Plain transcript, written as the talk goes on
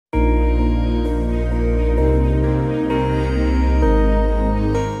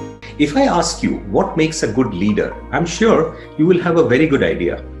If I ask you what makes a good leader, I'm sure you will have a very good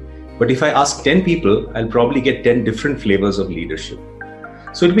idea. But if I ask 10 people, I'll probably get 10 different flavors of leadership.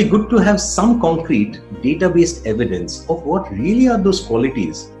 So it'll be good to have some concrete data-based evidence of what really are those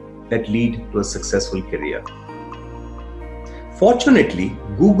qualities that lead to a successful career. Fortunately,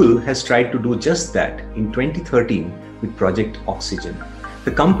 Google has tried to do just that in 2013 with Project Oxygen.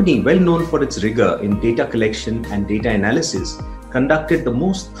 The company, well known for its rigor in data collection and data analysis, conducted the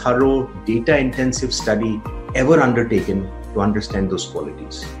most thorough data-intensive study ever undertaken to understand those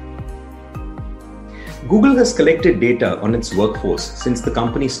qualities. Google has collected data on its workforce since the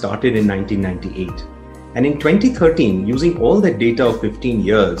company started in 1998. And in 2013, using all that data of 15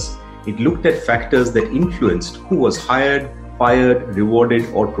 years, it looked at factors that influenced who was hired, fired, rewarded,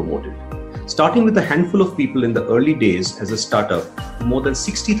 or promoted. Starting with a handful of people in the early days as a startup, to more than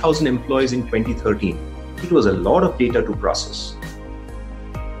 60,000 employees in 2013, it was a lot of data to process.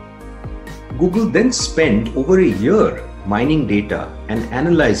 Google then spent over a year mining data and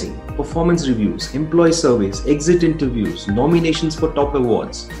analyzing performance reviews, employee surveys, exit interviews, nominations for top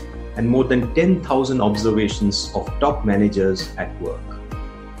awards, and more than 10,000 observations of top managers at work.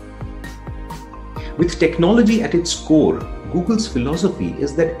 With technology at its core, Google's philosophy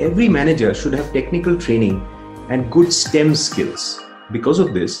is that every manager should have technical training and good STEM skills. Because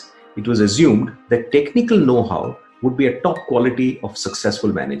of this, it was assumed that technical know-how would be a top quality of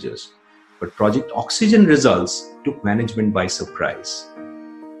successful managers. But Project Oxygen results took management by surprise.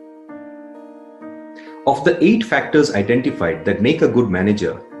 Of the 8 factors identified that make a good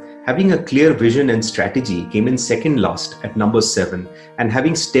manager, having a clear vision and strategy came in second last at number 7, and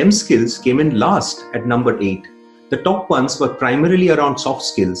having STEM skills came in last at number 8. The top ones were primarily around soft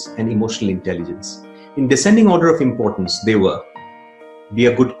skills and emotional intelligence. In descending order of importance, they were: be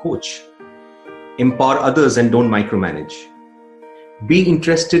a good coach, empower others and don't micromanage, be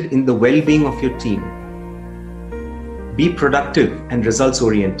interested in the well-being of your team, be productive and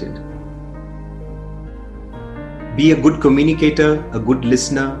results-oriented, be a good communicator, a good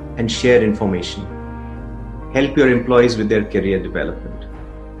listener, and share information. Help your employees with their career development.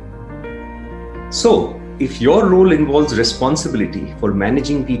 So, if your role involves responsibility for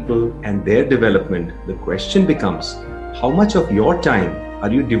managing people and their development, the question becomes, how much of your time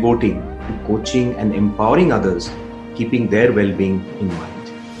are you devoting to coaching and empowering others, keeping their well-being in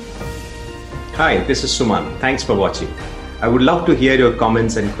mind? Hi, this is Suman. Thanks for watching. I would love to hear your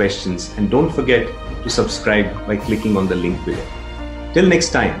comments and questions, and don't forget to subscribe by clicking on the link below. Till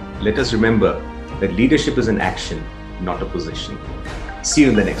next time, let us remember that leadership is an action, not a position. See you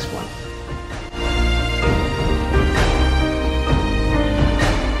in the next one.